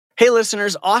Hey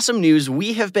listeners, awesome news.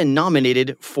 We have been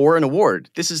nominated for an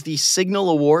award. This is the Signal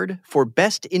Award for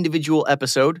Best Individual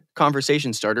Episode,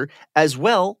 Conversation Starter, as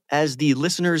well as the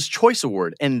Listener's Choice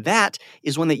Award. And that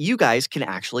is one that you guys can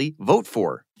actually vote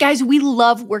for. Guys, we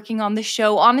love working on the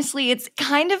show. Honestly, it's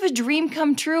kind of a dream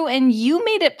come true, and you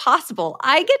made it possible.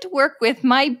 I get to work with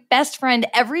my best friend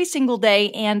every single day,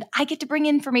 and I get to bring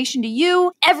information to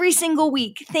you every single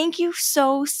week. Thank you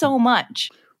so, so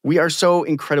much. We are so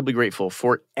incredibly grateful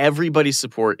for everybody's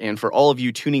support and for all of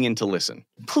you tuning in to listen.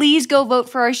 Please go vote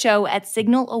for our show at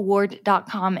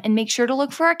signalaward.com and make sure to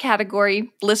look for our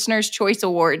category, Listener's Choice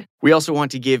Award. We also want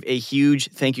to give a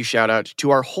huge thank you shout out to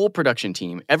our whole production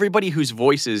team, everybody whose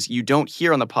voices you don't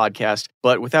hear on the podcast,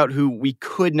 but without who we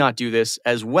could not do this,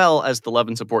 as well as the love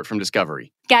and support from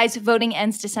Discovery. Guys, voting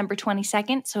ends December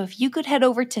 22nd, so if you could head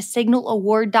over to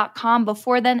signalaward.com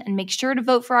before then and make sure to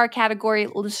vote for our category,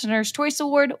 Listener's Choice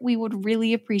Award, we would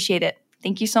really appreciate it.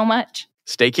 Thank you so much.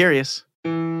 Stay curious.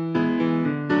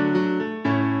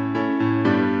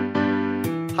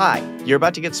 Hi, you're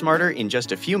about to get smarter in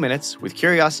just a few minutes with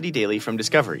Curiosity Daily from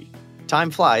Discovery.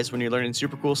 Time flies when you're learning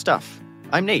super cool stuff.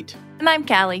 I'm Nate. And I'm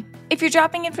Callie. If you're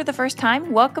dropping in for the first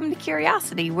time, welcome to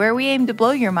Curiosity, where we aim to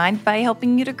blow your mind by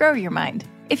helping you to grow your mind.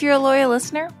 If you're a loyal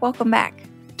listener, welcome back.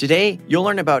 Today, you'll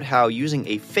learn about how using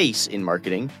a face in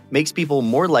marketing makes people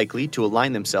more likely to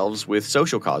align themselves with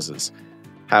social causes,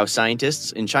 how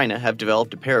scientists in China have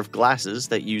developed a pair of glasses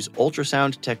that use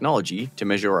ultrasound technology to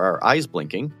measure our eyes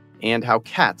blinking, and how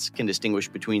cats can distinguish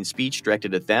between speech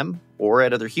directed at them or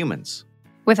at other humans.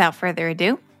 Without further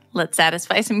ado, let's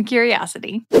satisfy some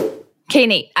curiosity. Okay,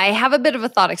 Nate, I have a bit of a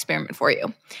thought experiment for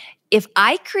you. If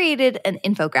I created an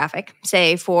infographic,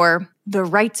 say for the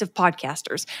rights of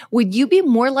podcasters, would you be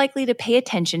more likely to pay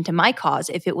attention to my cause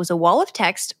if it was a wall of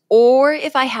text or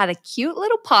if I had a cute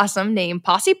little possum named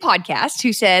Posse Podcast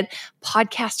who said,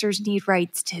 podcasters need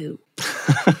rights too?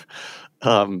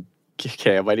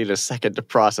 Okay, I might need a second to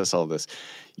process all this.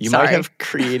 You Sorry. might have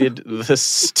created the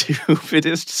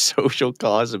stupidest social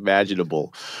cause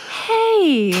imaginable.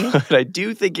 Hey! But I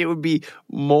do think it would be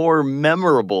more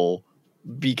memorable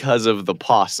because of the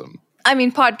possum. I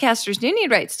mean, podcasters do need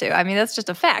rights too. I mean, that's just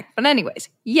a fact. But anyways,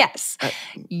 yes,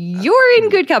 you're in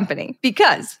good company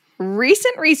because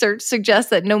recent research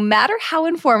suggests that no matter how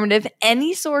informative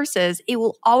any source is, it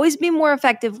will always be more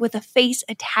effective with a face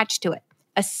attached to it,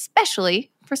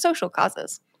 especially for social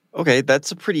causes. Okay,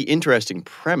 that's a pretty interesting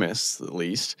premise, at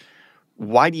least.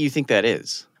 Why do you think that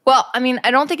is? Well, I mean,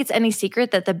 I don't think it's any secret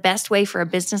that the best way for a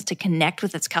business to connect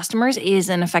with its customers is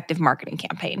an effective marketing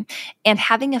campaign. And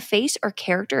having a face or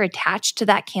character attached to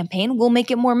that campaign will make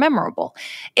it more memorable.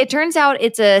 It turns out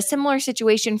it's a similar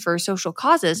situation for social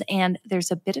causes, and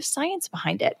there's a bit of science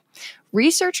behind it.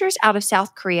 Researchers out of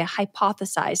South Korea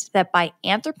hypothesized that by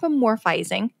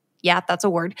anthropomorphizing, yeah, that's a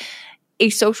word,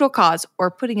 a social cause or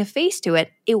putting a face to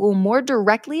it, it will more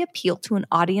directly appeal to an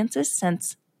audience's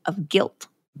sense of guilt.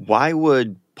 Why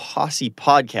would Posse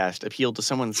Podcast appeal to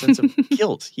someone's sense of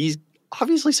guilt? He's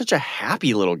obviously such a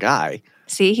happy little guy.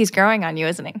 See, he's growing on you,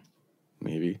 isn't he?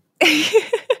 Maybe.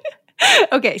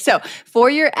 Okay, so for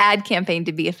your ad campaign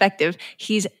to be effective,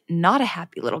 he's not a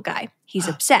happy little guy. He's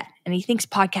upset, and he thinks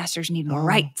podcasters need more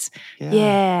rights.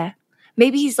 Yeah.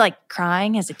 Maybe he's like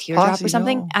crying, has a teardrop or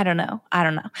something. No. I don't know.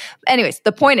 Anyways,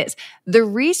 the point is, the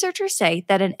researchers say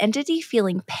that an entity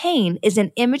feeling pain is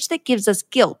an image that gives us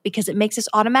guilt because it makes us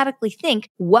automatically think,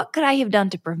 what could I have done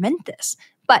to prevent this?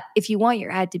 But if you want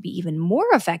your ad to be even more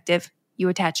effective, you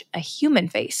attach a human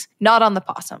face, not on the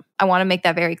possum. I want to make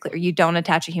that very clear. You don't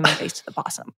attach a human face to the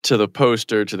possum. To the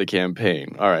poster, to the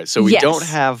campaign. All right, so we don't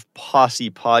have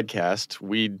Posse Podcast.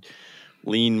 We'd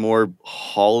lean more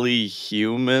Holly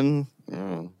Human.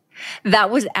 That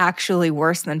was actually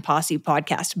worse than Posse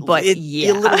Podcast, but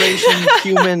yeah. Alliteration,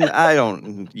 human,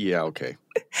 okay.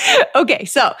 Okay,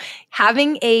 so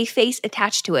having a face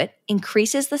attached to it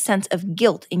increases the sense of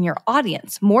guilt in your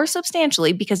audience more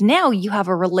substantially because now you have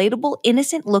a relatable,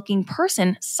 innocent-looking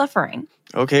person suffering.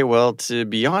 Okay, well, to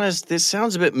be honest, this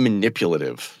sounds a bit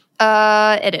manipulative.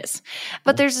 It is.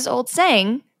 But there's this old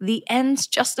saying, the ends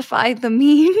justify the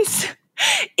means.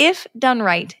 If done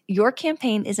right, your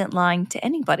campaign isn't lying to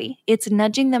anybody. It's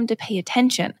nudging them to pay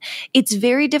attention. It's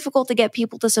very difficult to get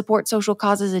people to support social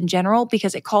causes in general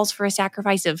because it calls for a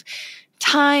sacrifice of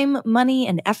time, money,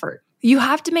 and effort. You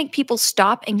have to make people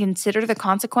stop and consider the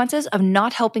consequences of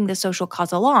not helping the social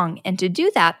cause along. And to do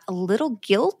that, a little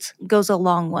guilt goes a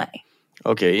long way.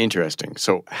 Okay, interesting.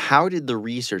 So how did the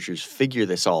researchers figure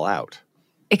this all out?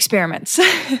 Experiments.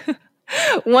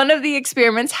 One of the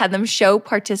experiments had them show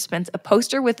participants a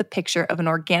poster with a picture of an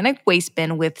organic waste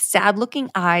bin with sad-looking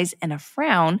eyes and a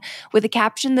frown with a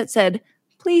caption that said,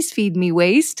 "Please feed me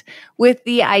waste," with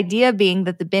the idea being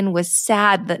that the bin was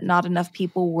sad that not enough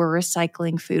people were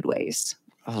recycling food waste.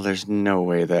 Oh, there's no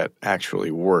way that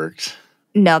actually worked.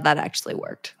 No, that actually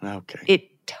worked. Okay. It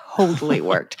totally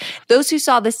worked. Those who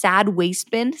saw the sad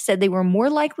waste bin said they were more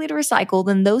likely to recycle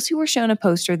than those who were shown a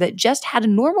poster that just had a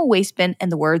normal waste bin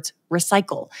and the words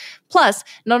recycle. Plus,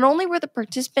 not only were the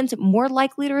participants more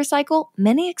likely to recycle,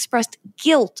 many expressed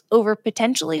guilt over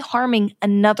potentially harming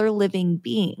another living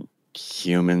being.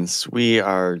 Humans, we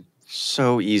are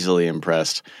so easily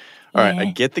impressed. All right, I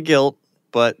get the guilt,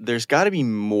 but there's got to be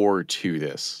more to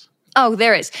this. Oh,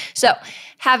 there is. So,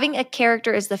 having a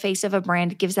character as the face of a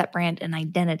brand gives that brand an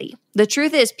identity. The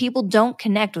truth is, people don't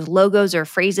connect with logos or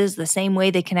phrases the same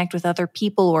way they connect with other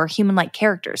people or human-like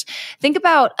characters. Think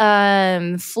about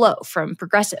Flo from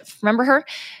Progressive. Remember her?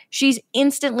 She's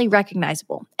instantly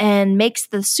recognizable and makes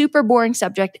the super boring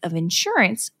subject of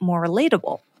insurance more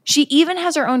relatable. She even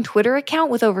has her own Twitter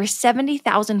account with over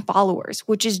 70,000 followers,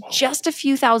 which is just a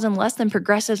few thousand less than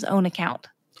Progressive's own account.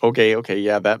 Okay,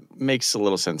 yeah, that makes a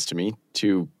little sense to me,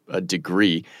 to a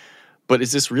degree. But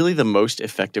is this really the most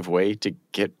effective way to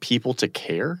get people to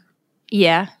care?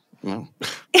 Yeah. Well.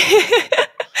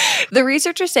 The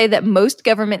researchers say that most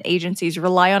government agencies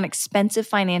rely on expensive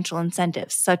financial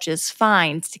incentives, such as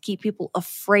fines, to keep people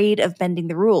afraid of bending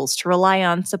the rules, to rely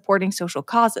on supporting social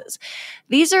causes.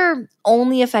 These are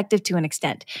only effective to an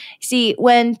extent. See,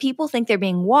 when people think they're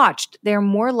being watched, they're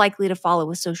more likely to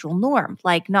follow a social norm,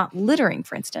 like not littering,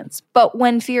 for instance. But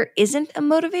when fear isn't a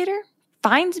motivator,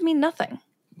 fines mean nothing.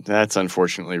 That's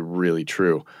unfortunately really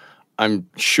true. I'm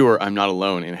sure I'm not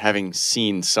alone in having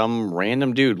seen some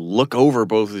random dude look over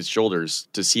both his shoulders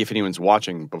to see if anyone's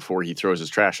watching before he throws his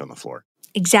trash on the floor.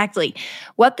 Exactly.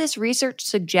 What this research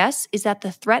suggests is that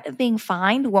the threat of being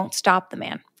fined won't stop the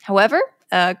man. However,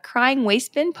 a crying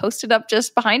waste bin posted up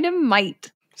just behind him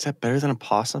might. Is that better than a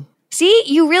possum? See,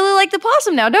 you really like the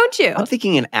possum now, don't you? I'm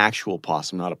thinking an actual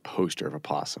possum, not a poster of a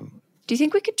possum. Do you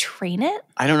think we could train it?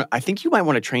 I don't know. I think you might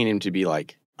want to train him to be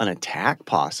like an attack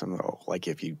possum, though. Like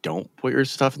if you don't put your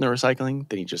stuff in the recycling,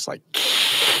 then he just like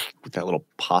with that little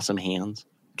possum hands.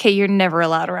 Okay, you're never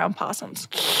allowed around possums.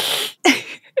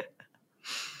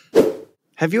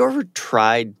 Have you ever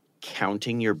tried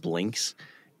counting your blinks?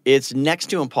 It's next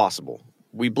to impossible.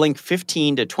 We blink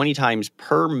 15 to 20 times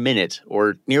per minute,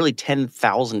 or nearly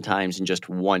 10,000 times in just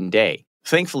one day.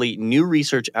 Thankfully, new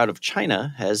research out of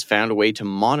China has found a way to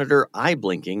monitor eye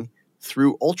blinking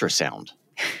through ultrasound.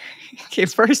 Okay,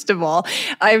 first of all,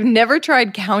 I've never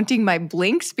tried counting my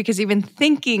blinks because even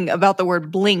thinking about the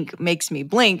word blink makes me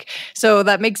blink. So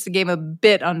that makes the game a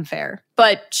bit unfair.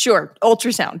 But sure,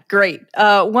 ultrasound, great.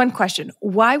 One question,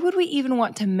 why would we even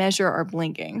want to measure our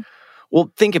blinking? Well,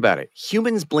 think about it.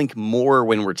 Humans blink more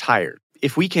when we're tired.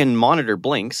 If we can monitor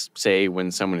blinks, say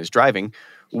when someone is driving,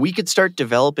 we could start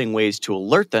developing ways to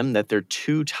alert them that they're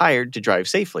too tired to drive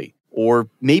safely. Or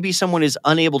maybe someone is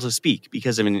unable to speak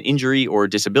because of an injury or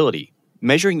disability.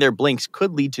 Measuring their blinks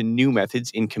could lead to new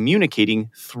methods in communicating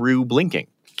through blinking.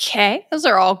 Okay, those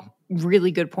are all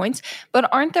really good points. But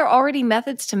aren't there already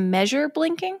methods to measure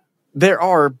blinking? There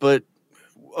are, but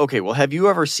okay, well, have you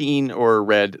ever seen or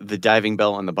read The Diving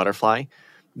Bell and the Butterfly?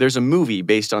 There's a movie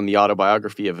based on the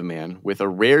autobiography of a man with a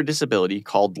rare disability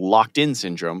called locked-in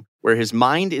syndrome, where his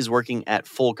mind is working at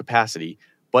full capacity,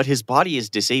 but his body is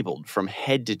disabled from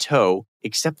head to toe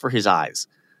except for his eyes.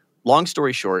 Long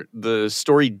story short, the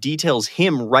story details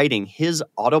him writing his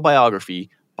autobiography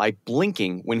by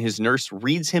blinking when his nurse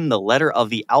reads him the letter of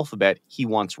the alphabet he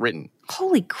wants written.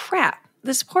 Holy crap,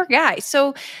 this poor guy.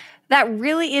 So that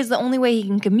really is the only way he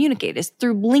can communicate is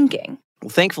through blinking. Well,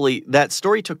 thankfully, that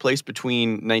story took place between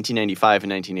 1995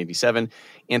 and 1987,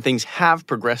 and things have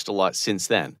progressed a lot since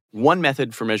then. One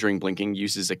method for measuring blinking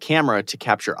uses a camera to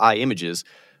capture eye images,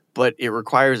 but it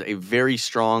requires a very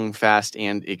strong, fast,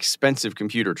 and expensive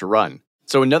computer to run.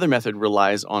 So another method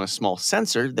relies on a small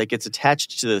sensor that gets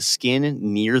attached to the skin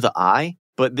near the eye,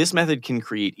 but this method can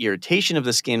create irritation of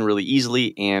the skin really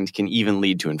easily and can even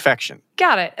lead to infection.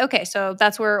 Got it. Okay, so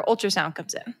that's where ultrasound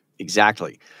comes in.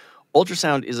 Exactly.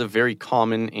 Ultrasound is a very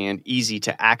common and easy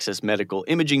to access medical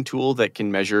imaging tool that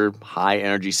can measure high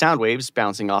energy sound waves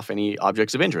bouncing off any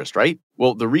objects of interest, right?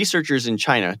 Well, the researchers in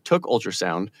China took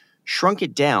ultrasound, shrunk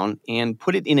it down, and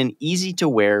put it in an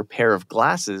easy-to-wear pair of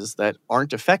glasses that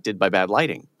aren't affected by bad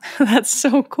lighting. That's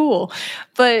so cool.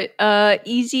 But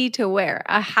easy to wear.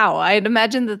 How? I'd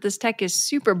imagine that this tech is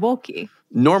super bulky.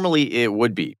 Normally, it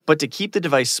would be. But to keep the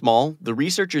device small, the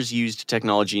researchers used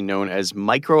technology known as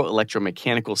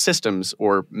microelectromechanical systems,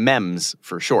 or MEMS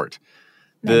for short.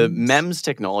 The MEMS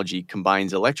technology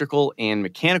combines electrical and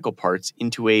mechanical parts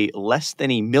into a less than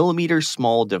a millimeter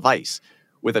small device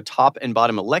with a top and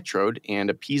bottom electrode and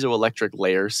a piezoelectric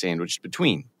layer sandwiched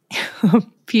between.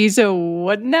 Piezo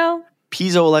what now?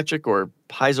 Piezoelectric or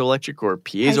piezoelectric or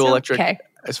piezoelectric. Okay.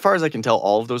 As far as I can tell,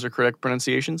 all of those are correct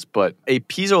pronunciations, but a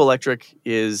piezoelectric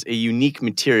is a unique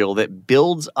material that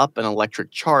builds up an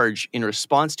electric charge in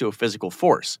response to a physical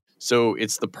force. So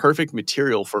it's the perfect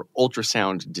material for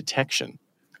ultrasound detection.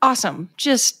 Awesome.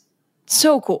 Just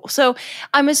so cool. So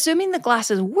I'm assuming the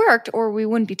glasses worked or we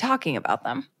wouldn't be talking about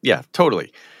them. Yeah,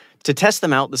 totally. To test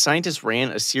them out, the scientists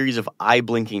ran a series of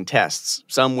eye-blinking tests,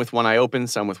 some with one eye open,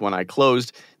 some with one eye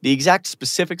closed. The exact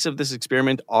specifics of this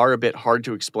experiment are a bit hard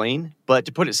to explain, but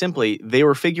to put it simply, they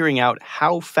were figuring out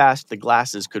how fast the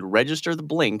glasses could register the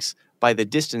blinks by the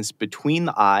distance between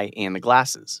the eye and the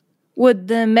glasses. Would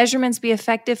the measurements be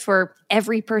effective for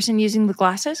every person using the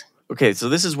glasses? Okay, so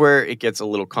this is where it gets a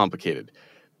little complicated.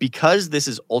 Because this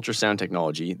is ultrasound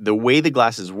technology, the way the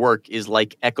glasses work is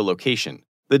like echolocation.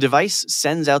 The device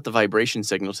sends out the vibration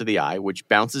signal to the eye, which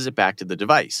bounces it back to the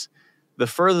device. The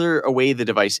further away the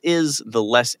device is, the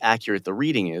less accurate the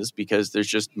reading is because there's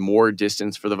just more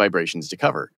distance for the vibrations to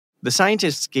cover. The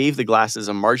scientists gave the glasses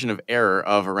a margin of error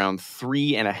of around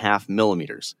 3.5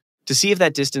 millimeters. To see if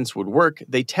that distance would work,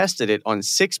 they tested it on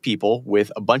 6 people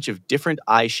with a bunch of different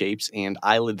eye shapes and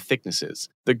eyelid thicknesses.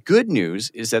 The good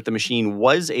news is that the machine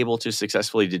was able to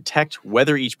successfully detect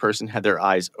whether each person had their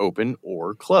eyes open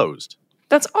or closed.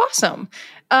 That's awesome.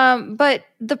 But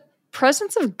the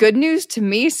presence of good news to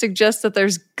me suggests that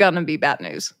there's gonna be bad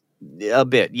news. A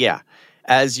bit, yeah.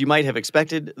 As you might have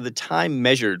expected, the time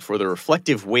measured for the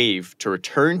reflective wave to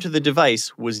return to the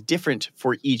device was different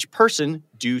for each person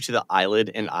due to the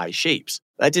eyelid and eye shapes.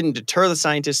 That didn't deter the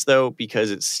scientists, though,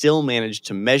 because it still managed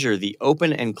to measure the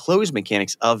open and close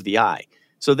mechanics of the eye.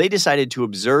 So they decided to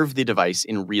observe the device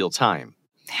in real time.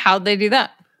 How'd they do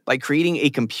that? By creating a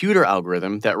computer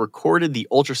algorithm that recorded the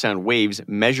ultrasound waves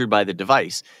measured by the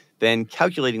device, then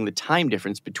calculating the time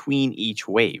difference between each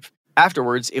wave.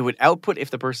 Afterwards, it would output if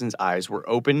the person's eyes were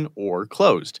open or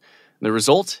closed. The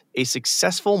result, a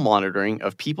successful monitoring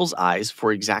of people's eyes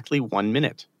for exactly 1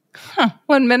 minute.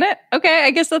 1 minute? Okay,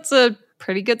 I guess that's a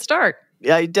pretty good start.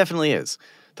 Yeah, it definitely is.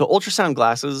 The ultrasound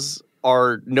glasses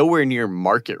are nowhere near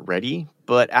market ready,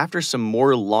 but after some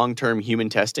more long-term human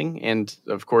testing and,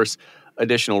 of course,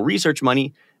 additional research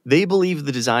money, they believe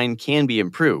the design can be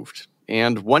improved.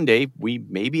 And one day, we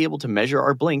may be able to measure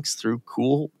our blinks through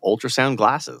cool ultrasound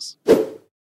glasses.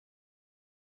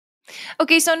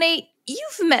 Okay, so Nate,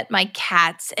 you've met my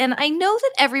cats, and I know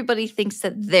that everybody thinks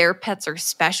that their pets are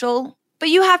special, but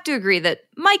you have to agree that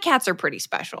my cats are pretty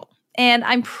special. And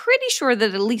I'm pretty sure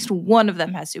that at least one of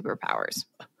them has superpowers.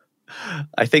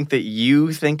 I think that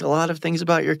you think a lot of things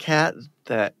about your cat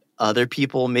that other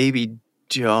people maybe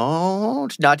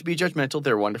don't. Not to be judgmental,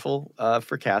 they're wonderful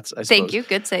for cats, I suppose. Thank you.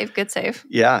 Good save. Good save.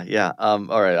 Yeah.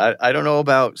 All right. I don't know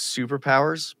about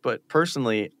superpowers, but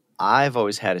personally, I've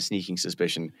always had a sneaking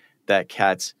suspicion that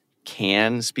cats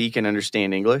can speak and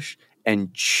understand English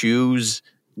and choose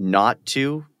not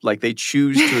to. Like they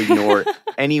choose to ignore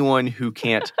anyone who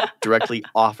can't directly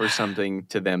offer something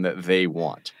to them that they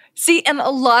want. See, and a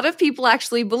lot of people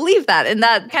actually believe that. And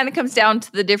that kind of comes down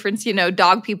to the difference,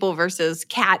 dog people versus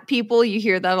cat people. You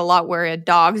hear that a lot where a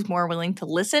dog's more willing to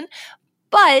listen.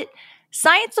 But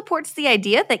science supports the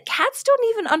idea that cats don't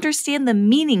even understand the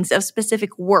meanings of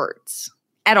specific words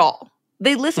at all.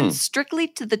 They listen strictly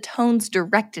to the tones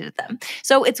directed at them.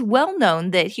 So it's well known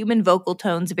that human vocal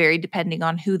tones vary depending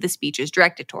on who the speech is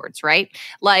directed towards, right?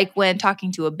 Like when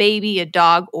talking to a baby, a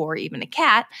dog, or even a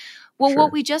cat. Well,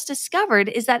 What we just discovered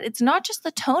is that it's not just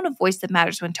the tone of voice that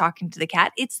matters when talking to the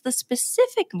cat. It's the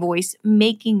specific voice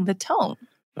making the tone.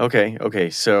 Okay.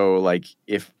 So like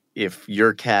if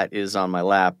your cat is on my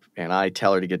lap and I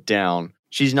tell her to get down,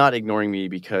 she's not ignoring me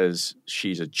because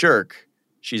she's a jerk.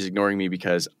 She's ignoring me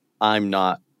because I'm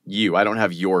not you. I don't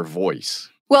have your voice.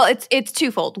 Well, it's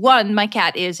twofold. One, my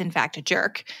cat is in fact a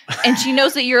jerk, and she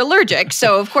knows that you're allergic,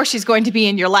 so of course she's going to be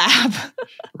in your lap.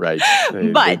 Right.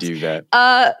 They do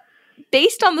that.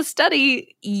 Based on the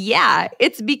study, yeah,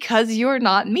 it's because you're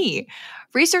not me.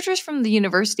 Researchers from the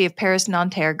University of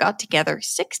Paris-Nanterre got together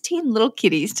 16 little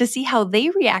kitties to see how they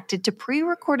reacted to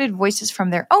pre-recorded voices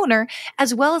from their owner,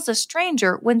 as well as a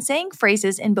stranger, when saying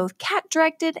phrases in both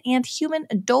cat-directed and human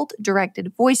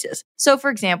adult-directed voices. So, for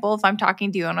example, if I'm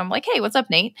talking to you and I'm like, hey, what's up,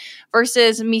 Nate?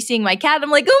 Versus me seeing my cat,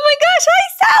 I'm like, oh my gosh, hi,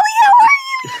 Sally, how are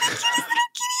you? You're the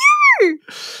cutest little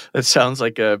kitty ever. That sounds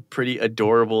like a pretty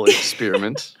adorable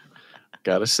experiment,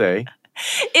 gotta say.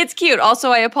 It's cute.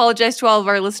 Also, I apologize to all of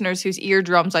our listeners whose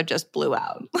eardrums I just blew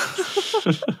out.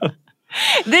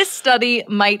 This study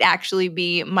might actually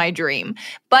be my dream,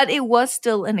 but it was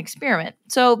still an experiment.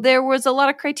 So there was a lot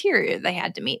of criteria they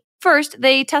had to meet. First,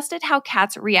 they tested how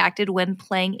cats reacted when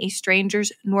playing a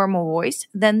stranger's normal voice,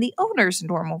 then the owner's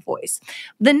normal voice.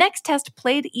 The next test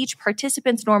played each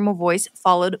participant's normal voice,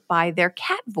 followed by their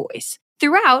cat voice.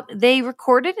 Throughout, they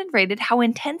recorded and rated how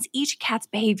intense each cat's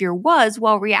behavior was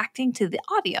while reacting to the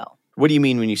audio. What do you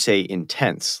mean when you say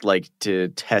intense? Like to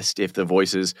test if the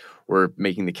voices were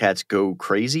making the cats go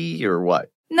crazy or what?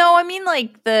 No, I mean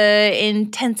like the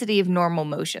intensity of normal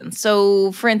motion.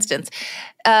 So, for instance,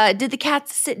 did the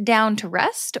cats sit down to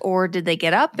rest, or did they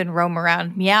get up and roam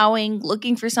around meowing,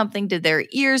 looking for something? Did their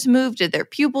ears move? Did their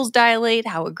pupils dilate?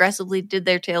 How aggressively did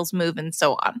their tails move? And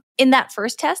so on. In that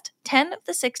first test, 10 of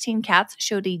the 16 cats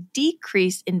showed a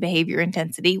decrease in behavior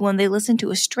intensity when they listened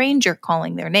to a stranger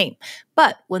calling their name.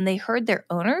 But when they heard their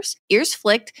owners, ears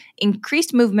flicked,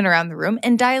 increased movement around the room,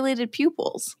 and dilated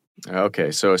pupils. Okay,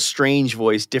 so a strange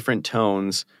voice, different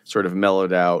tones, sort of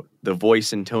mellowed out. The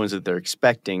voice and tones that they're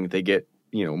expecting, they get,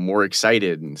 more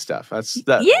excited and stuff. That's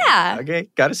that. Yeah. Okay,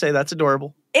 gotta say that's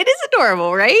adorable. It is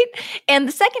adorable, right? And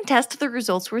the second test, the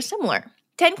results were similar.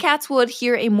 10 cats would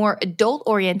hear a more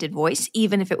adult-oriented voice,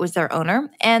 even if it was their owner,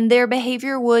 and their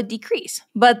behavior would decrease.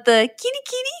 But the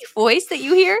kitty voice that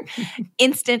you hear,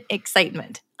 instant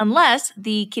excitement, unless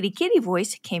the kitty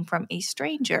voice came from a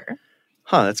stranger.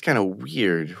 Huh, that's kind of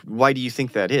weird. Why do you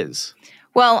think that is?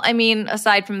 Well, I mean,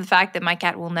 aside from the fact that my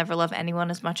cat will never love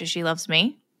anyone as much as she loves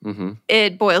me,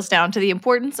 it boils down to the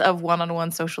importance of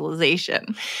one-on-one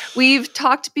socialization. We've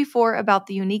talked before about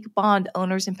the unique bond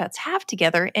owners and pets have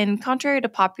together, and contrary to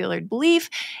popular belief,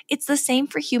 it's the same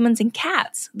for humans and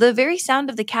cats. The very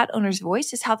sound of the cat owner's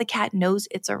voice is how the cat knows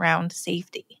it's around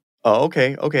safety. Oh,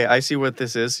 okay, I see what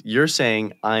this is. You're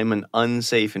saying I'm an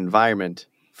unsafe environment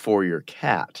for your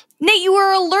cat. Nate, you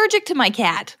are allergic to my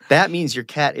cat. That means your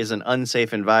cat is an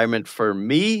unsafe environment for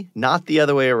me, not the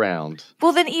other way around.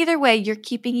 Well, then either way, you're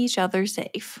keeping each other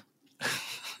safe.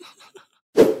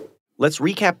 Let's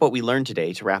recap what we learned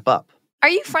today to wrap up. Are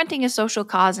you fronting a social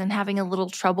cause and having a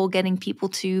little trouble getting people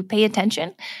to pay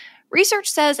attention? Research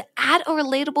says add a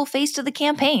relatable face to the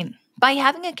campaign. By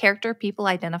having a character people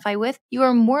identify with, you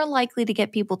are more likely to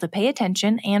get people to pay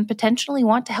attention and potentially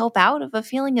want to help out of a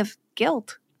feeling of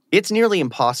guilt. It's nearly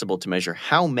impossible to measure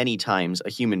how many times a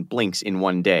human blinks in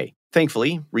one day.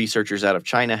 Thankfully, researchers out of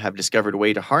China have discovered a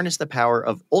way to harness the power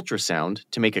of ultrasound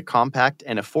to make a compact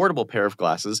and affordable pair of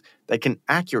glasses that can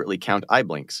accurately count eye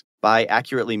blinks. By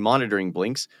accurately monitoring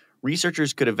blinks,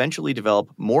 researchers could eventually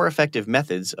develop more effective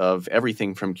methods of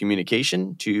everything from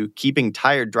communication to keeping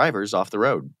tired drivers off the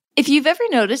road. If you've ever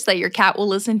noticed that your cat will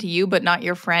listen to you but not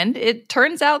your friend, it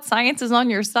turns out science is on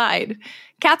your side.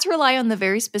 Cats rely on the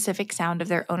very specific sound of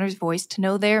their owner's voice to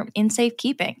know they're in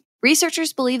safekeeping.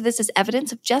 Researchers believe this is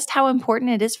evidence of just how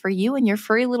important it is for you and your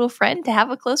furry little friend to have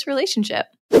a close relationship.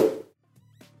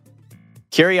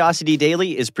 Curiosity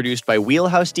Daily is produced by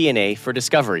Wheelhouse DNA for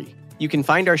Discovery. You can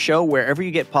find our show wherever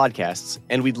you get podcasts,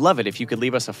 and we'd love it if you could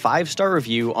leave us a 5-star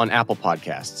review on Apple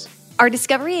Podcasts. Our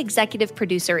Discovery executive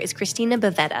producer is Christina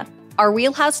Bavetta. Our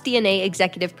Wheelhouse DNA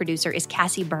executive producer is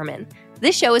Cassie Berman.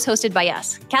 This show is hosted by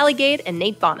us, Callie Gade and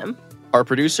Nate Bonham. Our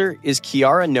producer is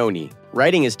Kiara Noni.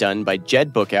 Writing is done by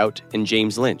Jed Bookout and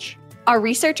James Lynch. Our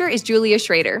researcher is Julia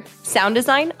Schrader. Sound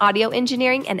design, audio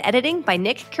engineering, and editing by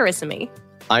Nick Carissimi.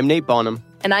 I'm Nate Bonham.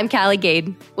 And I'm Callie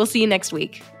Gade. We'll see you next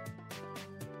week.